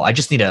was like, oh, I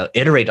just need to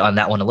iterate on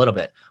that one a little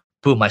bit.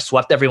 boom, I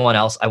swept everyone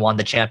else. I won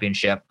the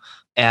championship.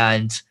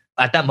 And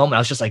at that moment, I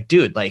was just like,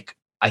 dude, like,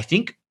 I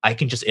think I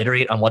can just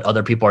iterate on what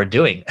other people are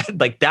doing.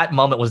 Like that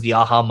moment was the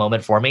aha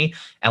moment for me.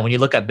 And when you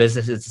look at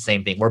business, it's the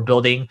same thing. We're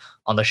building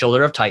on the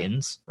shoulder of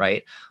titans,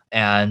 right?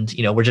 And,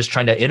 we're just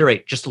trying to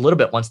iterate just a little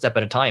bit, one step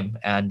at a time.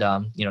 And,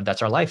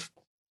 that's our life.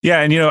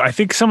 Yeah, and I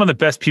think some of the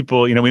best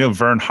people, we know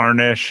Vern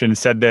Harnish and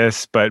said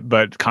this,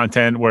 but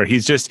content where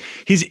he's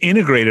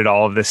integrated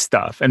all of this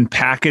stuff and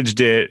packaged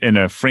it in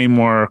a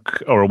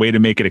framework or a way to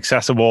make it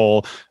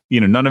accessible.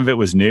 None of it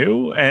was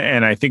new,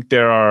 and I think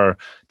there are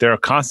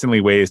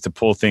constantly ways to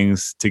pull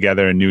things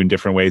together in new and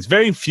different ways.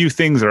 Very few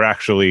things are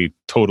actually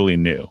totally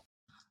new.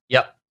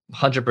 Yep.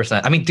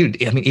 100%. I mean, dude,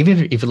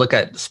 even if you look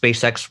at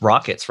SpaceX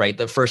rockets, right?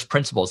 The first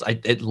principles,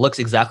 it looks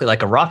exactly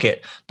like a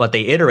rocket, but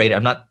they iterate.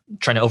 I'm not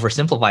trying to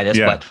oversimplify this,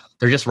 but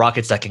they're just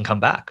rockets that can come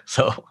back.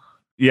 So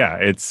yeah,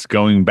 it's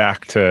going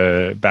back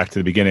to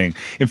the beginning.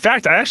 In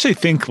fact, I actually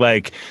think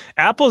like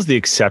Apple's the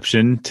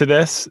exception to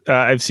this.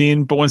 I've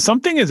seen, but when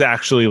something is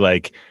actually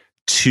like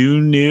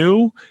too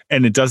new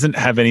and it doesn't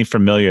have any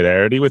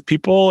familiarity with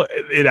people,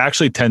 it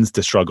actually tends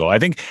to struggle. I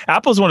think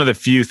Apple's one of the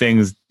few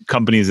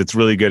companies that's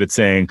really good at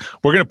saying,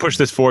 we're going to push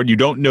this forward. You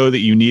don't know that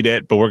you need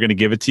it, but we're going to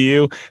give it to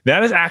you.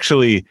 That has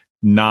actually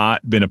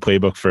not been a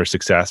playbook for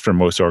success for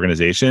most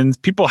organizations.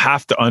 People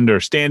have to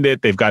understand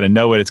it. They've got to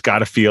know it. It's got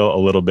to feel a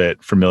little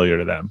bit familiar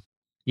to them.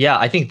 Yeah,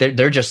 I think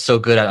they're just so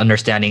good at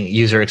understanding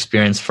user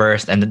experience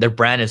first, and their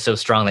brand is so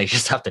strong. They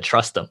just have to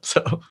trust them.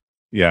 So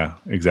yeah,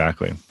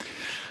 exactly.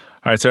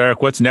 All right, so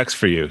Eric, what's next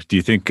for you? Do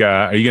you think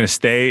are you going to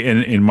stay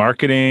in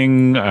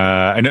marketing?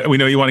 We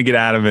know you want to get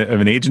out of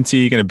an agency.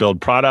 You're going to build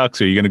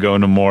products, or are you going to go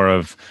into more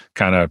of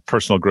kind of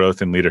personal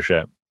growth and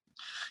leadership?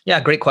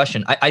 Yeah, great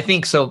question. I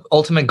think so.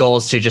 Ultimate goal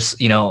is to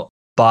just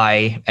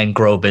buy and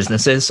grow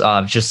businesses.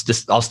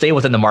 I'll stay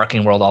within the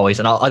marketing world always,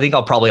 and I think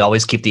I'll probably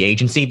always keep the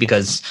agency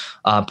because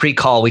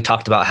pre-call we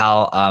talked about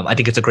how I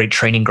think it's a great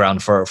training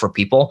ground for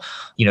people,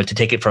 to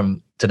take it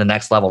to the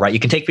next level. Right? You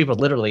can take people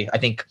literally. I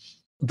think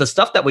the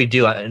stuff that we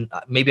do, and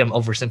maybe I'm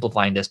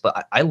oversimplifying this,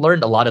 but I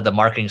learned a lot of the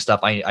marketing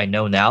stuff I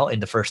know now in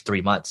the first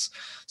 3 months.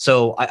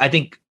 So I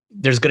think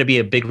there's going to be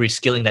a big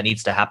reskilling that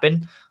needs to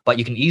happen, but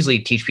you can easily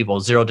teach people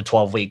 0 to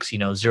 12 weeks,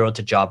 0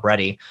 to job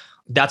ready.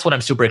 That's what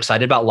I'm super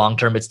excited about long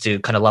term. It's to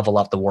kind of level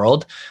up the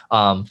world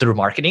through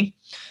marketing.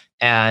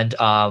 And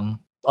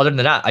other than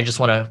that, I just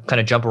want to kind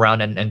of jump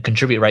around and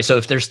contribute, right? So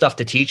if there's stuff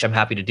to teach, I'm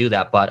happy to do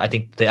that. But I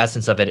think the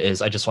essence of it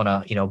is I just want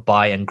to,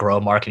 buy and grow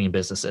marketing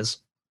businesses.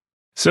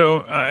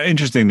 So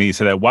interesting that you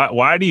said that.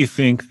 Why do you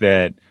think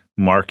that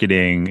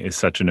marketing is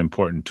such an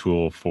important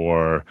tool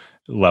for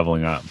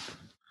leveling up?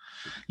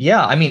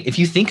 Yeah, I mean, if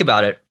you think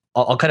about it,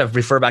 I'll kind of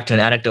refer back to an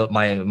anecdote.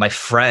 My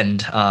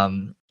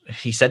friend,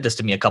 he said this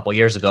to me a couple of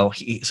years ago.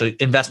 So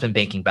investment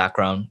banking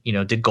background,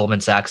 did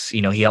Goldman Sachs.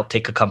 He helped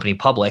take a company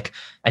public,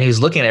 and he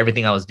was looking at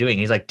everything I was doing.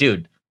 He's like,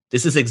 dude,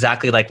 this is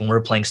exactly like when we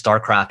were playing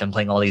StarCraft and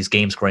playing all these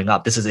games growing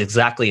up. This is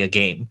exactly a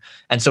game.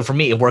 And so for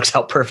me, it works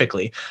out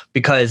perfectly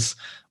because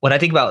when I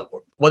think about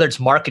whether it's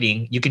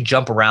marketing, you can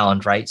jump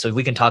around, right? So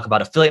we can talk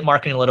about affiliate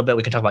marketing a little bit.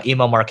 We can talk about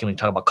email marketing. We can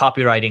talk about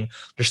copywriting.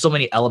 There's so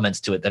many elements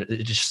to it that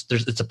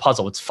it's a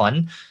puzzle. It's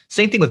fun.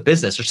 Same thing with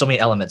business. There's so many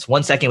elements.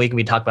 1 second we can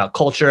be talking about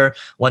culture.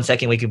 1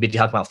 second we can be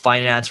talking about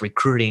finance,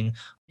 recruiting.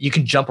 You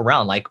can jump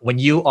around. Like when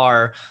you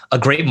are a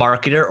great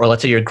marketer, or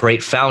let's say you're a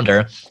great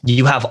founder,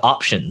 you have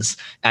options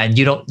and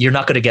you're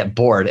not going to get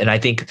bored. And I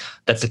think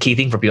that's the key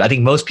thing for people. I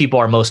think most people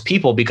are most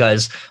people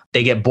because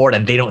they get bored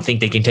and they don't think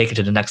they can take it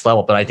to the next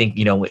level. But I think,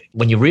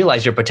 when you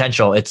realize your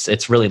potential,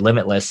 it's really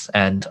limitless.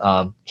 And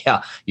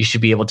you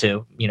should be able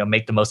to,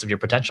 make the most of your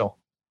potential.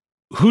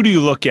 Who do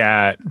you look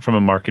at from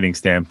a marketing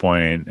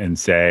standpoint and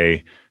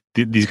say,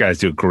 these guys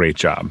do a great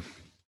job?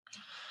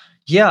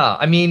 Yeah.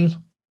 I mean,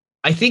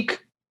 I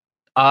think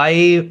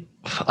I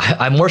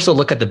more so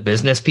look at the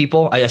business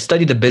people. I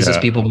study the business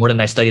people more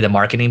than I study the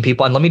marketing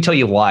people. And let me tell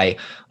you why.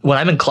 When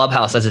I'm in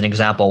Clubhouse, as an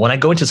example, when I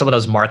go into some of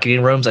those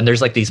marketing rooms and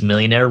there's like these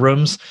millionaire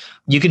rooms,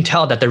 you can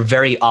tell that they're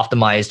very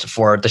optimized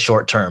for the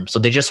short term. So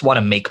they just want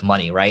to make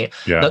money, right?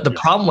 Yeah. The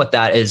problem with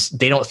that is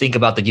they don't think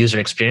about the user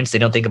experience. They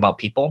don't think about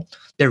people.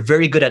 They're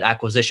very good at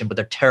acquisition, but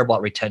they're terrible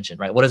at retention,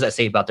 right? What does that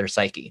say about their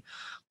psyche?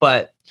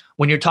 But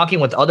when you're talking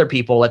with other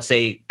people, let's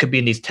say could be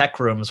in these tech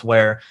rooms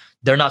where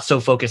they're not so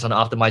focused on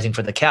optimizing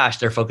for the cash,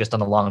 they're focused on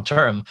the long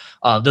term,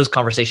 those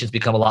conversations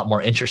become a lot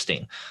more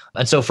interesting.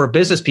 And so for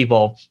business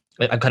people,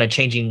 I'm kind of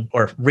changing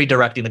or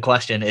redirecting the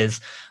question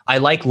is I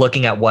like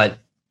looking at what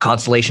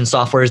Constellation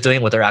Software is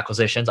doing with their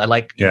acquisitions. I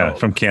like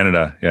from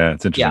Canada. Yeah,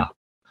 it's interesting. Yeah.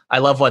 I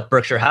love what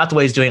Berkshire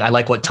Hathaway is doing. I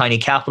like what Tiny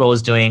Capital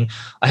is doing.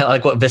 I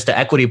like what Vista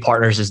Equity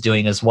Partners is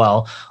doing as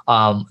well.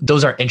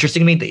 Those are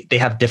interesting to me. They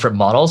have different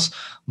models,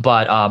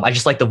 but I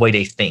just like the way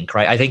they think,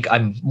 right? I think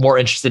I'm more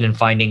interested in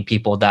finding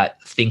people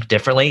that think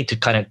differently to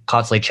kind of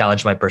constantly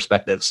challenge my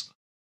perspectives.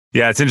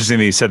 Yeah, it's interesting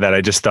that you said that.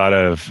 I just thought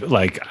of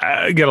like,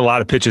 I get a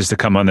lot of pitches to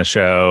come on the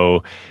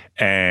show,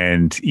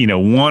 and,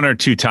 one or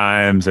two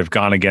times I've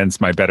gone against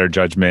my better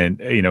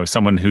judgment,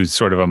 someone who's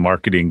sort of a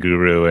marketing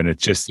guru, and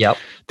it's just, Yep.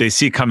 they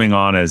see coming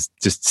on as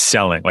just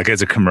selling, like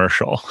as a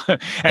commercial. And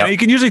Yep. you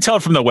can usually tell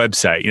it from the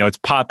website, it's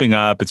popping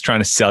up, it's trying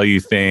to sell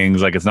you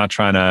things, like it's not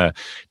trying to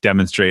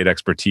demonstrate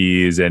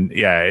expertise. And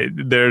yeah,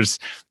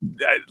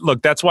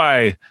 look, that's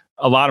why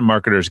a lot of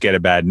marketers get a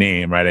bad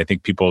name, right? I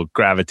think people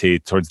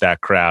gravitate towards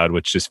that crowd,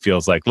 which just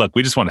feels like, look,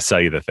 we just want to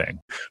sell you the thing.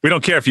 We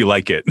don't care if you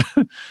like it.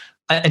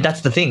 And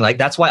that's the thing. Like,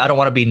 that's why I don't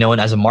want to be known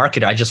as a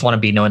marketer. I just want to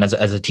be known as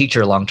a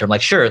teacher long term.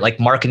 Like, sure, like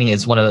marketing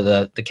is one of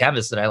the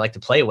canvas that I like to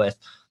play with.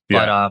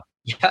 But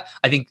yeah,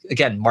 I think,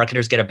 again,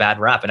 marketers get a bad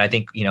rap. And I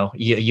think,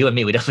 you and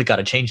me, we definitely got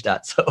to change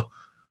that. So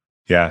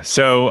yeah.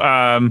 So,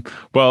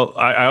 well,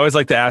 I always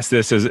like to ask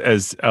this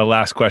as a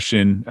last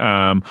question.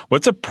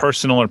 What's a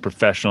personal or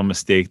professional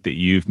mistake that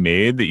you've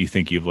made that you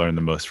think you've learned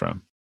the most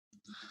from?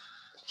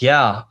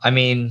 Yeah, I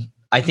mean,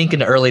 I think in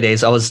the early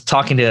days, I was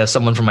talking to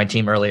someone from my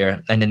team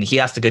earlier, and then he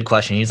asked a good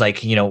question. He's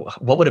like,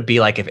 what would it be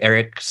like if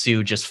Eric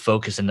Siu just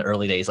focused in the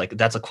early days? Like,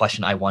 that's a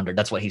question I wondered.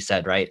 That's what he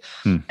said, right?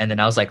 And then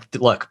I was like,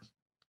 look,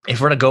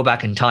 if we're going to go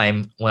back in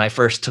time, when I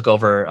first took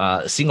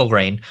over Single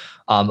Grain,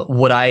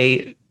 would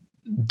I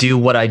do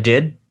what I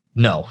did?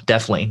 No,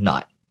 definitely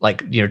not.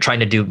 Like, trying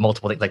to do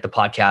multiple things like the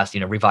podcast,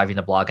 reviving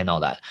the blog and all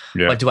that.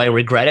 Yeah. But do I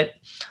regret it?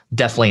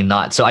 Definitely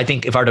not. So I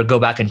think if I were to go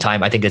back in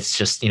time, I think it's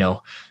just,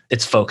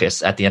 it's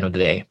focus at the end of the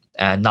day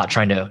and not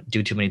trying to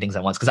do too many things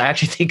at once. Because I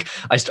actually think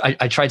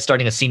I tried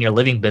starting a senior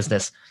living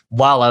business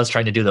while I was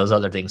trying to do those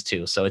other things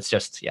too. So it's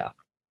just,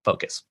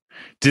 focus.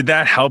 Did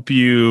that help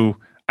you?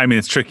 I mean,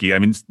 it's tricky. I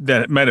mean,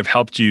 that might have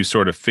helped you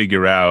sort of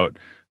figure out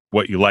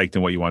what you liked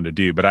and what you wanted to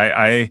do. But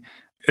I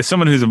as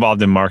someone who's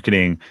involved in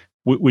marketing,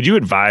 would you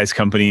advise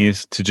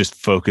companies to just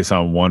focus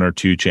on one or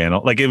two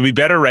channels? Like, it'd be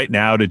better right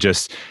now to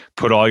just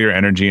put all your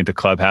energy into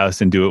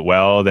Clubhouse and do it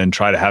well than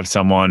try to have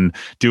someone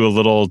do a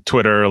little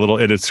Twitter, a little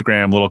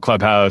Instagram, a little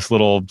Clubhouse, a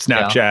little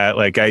Snapchat. Yeah.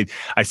 Like, I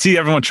see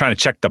everyone trying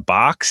to check the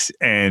box,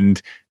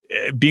 and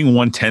being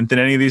 1/10 in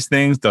any of these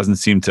things doesn't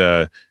seem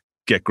to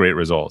get great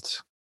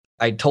results.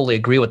 I totally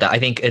agree with that. I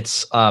think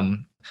it's,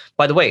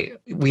 by the way,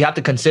 we have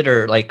to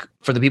consider, like,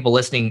 for the people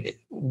listening,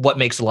 what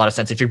makes a lot of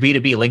sense. If you're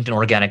B2B, LinkedIn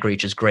organic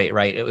reach is great,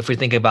 right? If we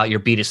think about your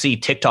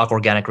B2C, TikTok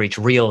organic reach,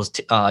 Reels,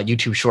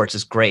 YouTube Shorts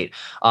is great.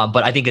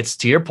 But I think it's,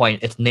 to your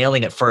point, it's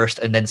nailing it first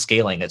and then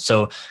scaling it.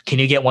 So can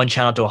you get one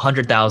channel to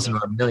 100,000 or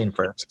 1 million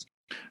first?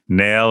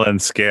 Nail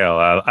and scale.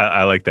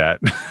 I like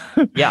that.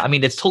 Yeah, I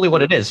mean, it's totally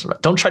what it is.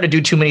 Don't try to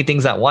do too many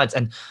things at once.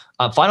 And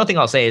final thing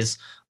I'll say is,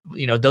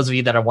 those of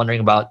you that are wondering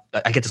about,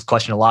 I get this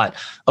question a lot.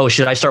 Oh,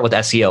 should I start with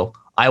SEO?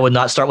 I would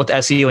not start with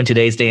SEO in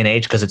today's day and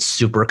age because it's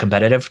super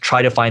competitive.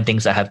 Try to find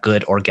things that have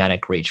good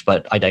organic reach,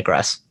 but I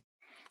digress.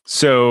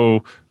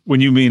 So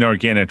when you mean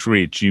organic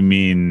reach, you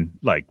mean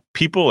like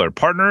people or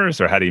partners,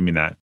 or how do you mean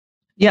that?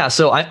 Yeah,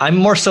 so I'm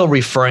more so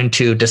referring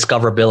to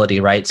discoverability,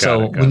 right?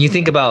 Got it. When you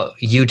think about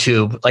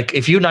YouTube, like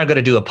if you're not going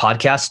to do a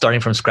podcast starting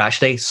from scratch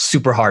today,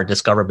 super hard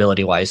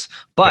discoverability wise,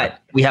 but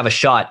we have a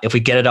shot if we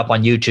get it up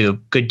on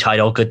YouTube, good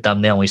title, good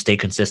thumbnail, and we stay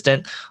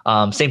consistent.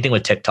 Same thing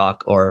with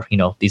TikTok or,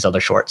 these other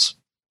shorts.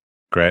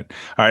 Great.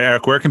 All right,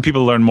 Eric, where can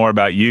people learn more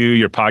about you,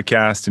 your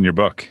podcast, and your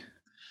book?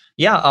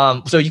 Yeah,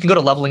 so you can go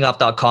to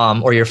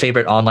levelingup.com or your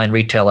favorite online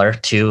retailer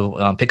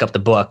to pick up the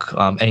book.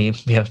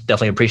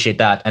 Definitely appreciate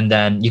that. And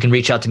then you can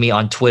reach out to me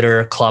on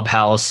Twitter,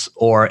 Clubhouse,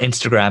 or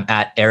Instagram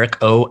at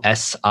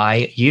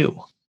EricOSIU.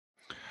 All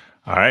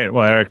right.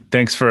 Well, Eric,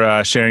 thanks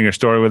for sharing your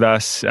story with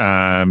us.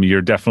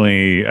 You're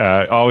definitely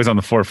always on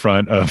the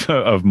forefront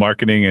of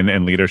marketing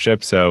and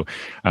leadership. So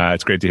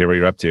it's great to hear what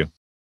you're up to.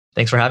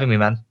 Thanks for having me,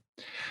 man.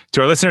 To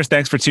our listeners,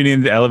 thanks for tuning in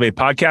to the Elevate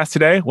podcast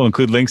today. We'll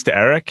include links to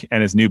Eric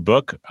and his new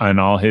book and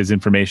all his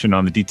information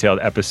on the detailed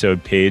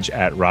episode page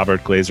at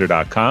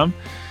robertglazer.com.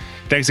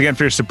 Thanks again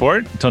for your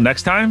support. Until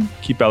next time,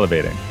 keep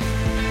elevating.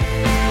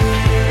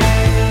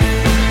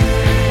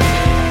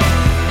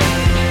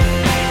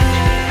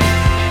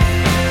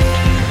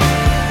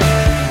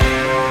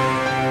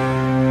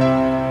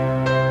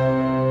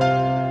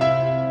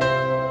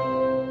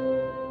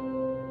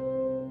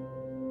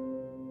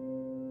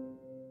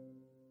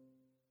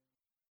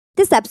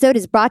 This episode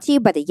is brought to you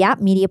by the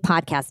Yap Media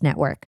Podcast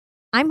Network.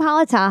 I'm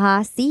Hala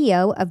Taha,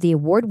 CEO of the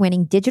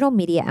award-winning digital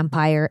media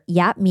empire,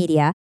 Yap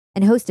Media,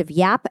 and host of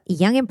Yap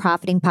Young and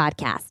Profiting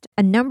Podcast,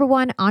 a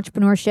 #1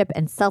 entrepreneurship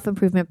and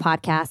self-improvement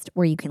podcast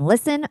where you can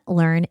listen,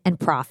 learn, and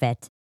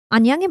profit.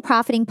 On Young and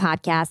Profiting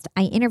Podcast,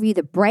 I interview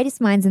the brightest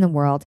minds in the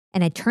world,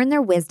 and I turn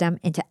their wisdom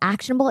into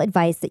actionable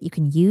advice that you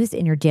can use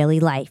in your daily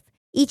life.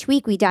 Each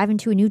week, we dive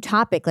into a new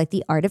topic like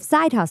the art of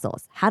side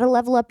hustles, how to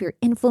level up your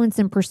influence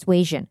and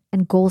persuasion,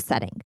 and goal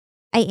setting.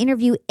 I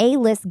interview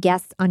A-list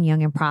guests on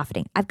Young and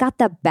Profiting. I've got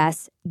the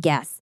best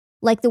guests,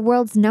 like the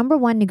world's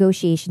 #1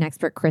 negotiation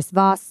expert, Chris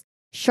Voss,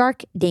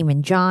 Shark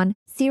Damon John,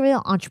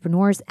 serial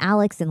entrepreneurs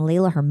Alex and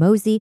Layla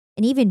Hermosi,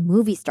 and even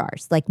movie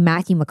stars like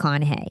Matthew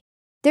McConaughey.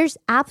 There's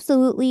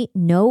absolutely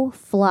no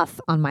fluff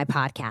on my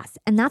podcast,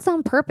 and that's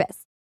on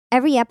purpose.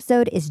 Every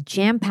episode is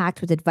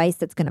jam-packed with advice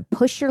that's going to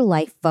push your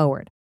life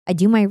forward. I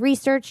do my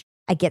research,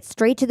 I get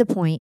straight to the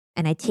point,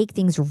 and I take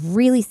things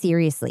really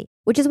seriously,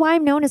 which is why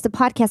I'm known as the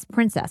podcast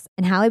princess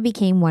and how I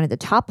became one of the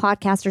top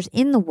podcasters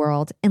in the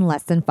world in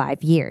less than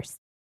 5 years.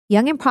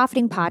 Young and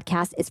Profiting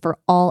Podcast is for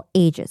all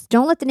ages.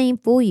 Don't let the name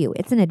fool you.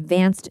 It's an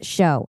advanced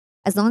show.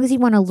 As long as you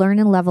want to learn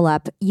and level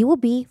up, you will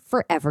be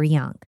forever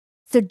young.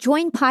 So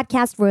join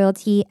Podcast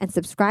Royalty and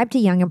subscribe to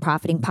Young and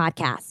Profiting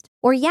Podcast,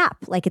 or YAP,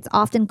 like it's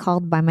often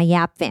called by my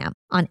YAP fam,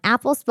 on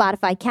Apple,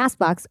 Spotify,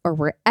 CastBox, or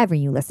wherever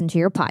you listen to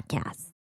your podcasts.